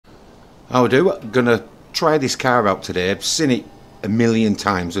I'm gonna try this car out today. I've seen it a million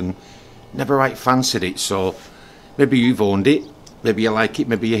times and never right fancied it, so maybe you've owned it, maybe you like it,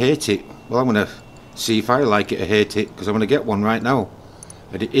 maybe you hate it. Well, I'm gonna see if I like it or hate it, because I'm gonna get one right now.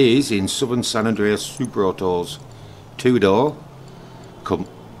 And it is in Southern San Andreas Super Autos. 2-door, come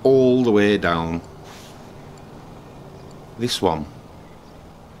all the way down. This one.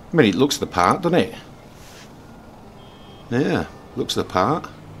 I mean, it looks the part, doesn't it? Yeah, looks the part.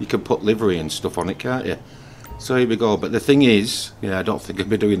 You can put livery and stuff on it, can't you? So here we go. But the thing is, yeah, I don't think I'll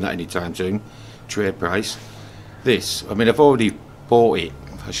be doing that anytime soon. Trade price. This, I mean, I've already bought it.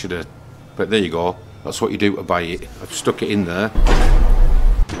 I should have, but there you go. That's what you do to buy it. I've stuck it in there.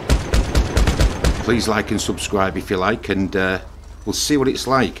 Please like and subscribe if you like, and we'll see what it's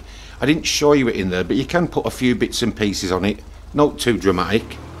like. I didn't show you it in there, but you can put a few bits and pieces on it. Not too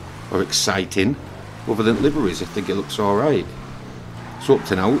dramatic or exciting. Other than liveries, I think it looks alright. So up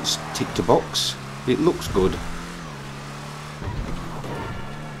to now, it's ticked a box. It looks good.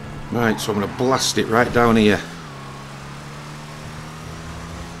 Right, so I'm going to blast it right down here.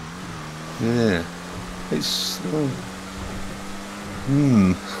 Yeah. It's...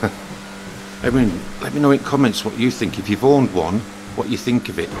 I mean, let me know in comments what you think. If you've owned one, what you think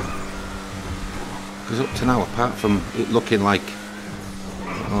of it. Because up to now, apart from it looking like...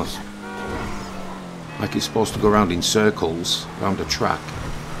 Oh, like it's supposed to go around in circles, around a track,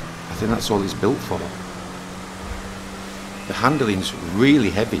 I think that's all it's built for. The handling's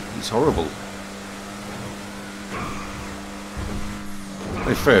really heavy, it's horrible.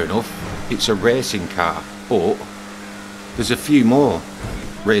 Well, fair enough, it's a racing car, but there's a few more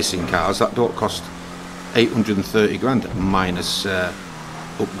racing cars that don't cost 830 grand minus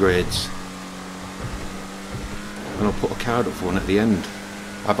upgrades. And I'll put a card up for one at the end.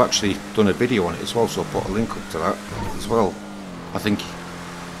 I've actually done a video on it as well, so I'll put a link up to that as well. I think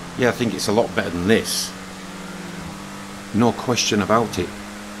it's a lot better than this. No question about it.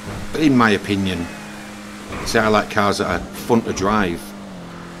 But in my opinion, see, I like cars that are fun to drive.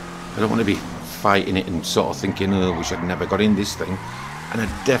 I don't want to be fighting it and sort of thinking, oh, I wish I'd never got in this thing. And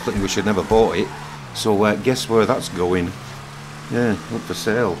I definitely wish I'd never bought it. So guess where that's going? Yeah, up for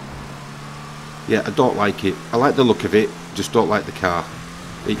sale. Yeah, I don't like it. I like the look of it, just don't like the car.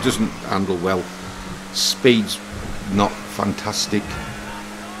 It doesn't handle well. Speed's not fantastic.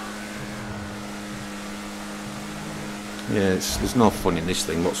 Yeah, there's no fun in this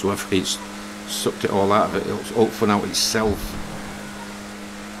thing whatsoever. It's sucked it all out of it. It's all fun out itself.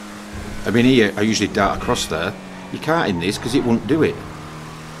 I mean, here I usually dart across there. You can't in this because it won't do it.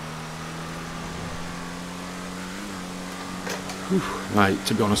 Whew. Right,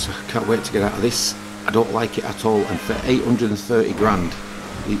 to be honest, I can't wait to get out of this. I don't like it at all, and for 830 grand,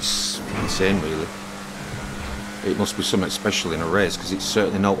 it's insane really. It must be something special in a race, because it's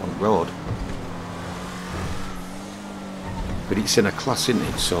certainly not on the road. But it's in a class, isn't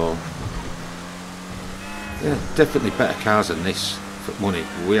it? So yeah, definitely better cars than this for money,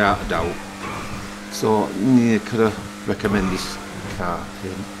 without a doubt. So yeah, could I recommend this car?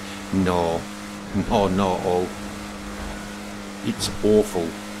 No, not at all. It's awful.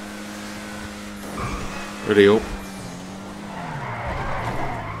 Ready up.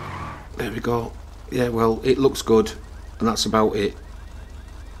 There we go. Yeah, well, it looks good, and that's about it.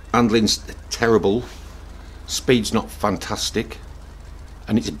 Handling's terrible. Speed's not fantastic.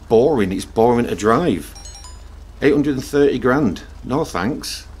 And it's boring. It's boring to drive. 830 grand. No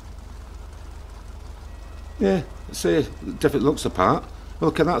thanks. Yeah, see, it definitely looks the part.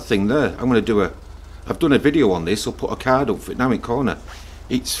 Look at that thing there. I've done a video on this. I'll put a card up for it now in corner.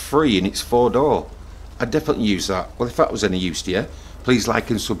 It's free and it's 4-door. I'd definitely use that. Well, if that was any use to you, please like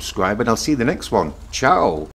and subscribe, and I'll see you in the next one. Ciao.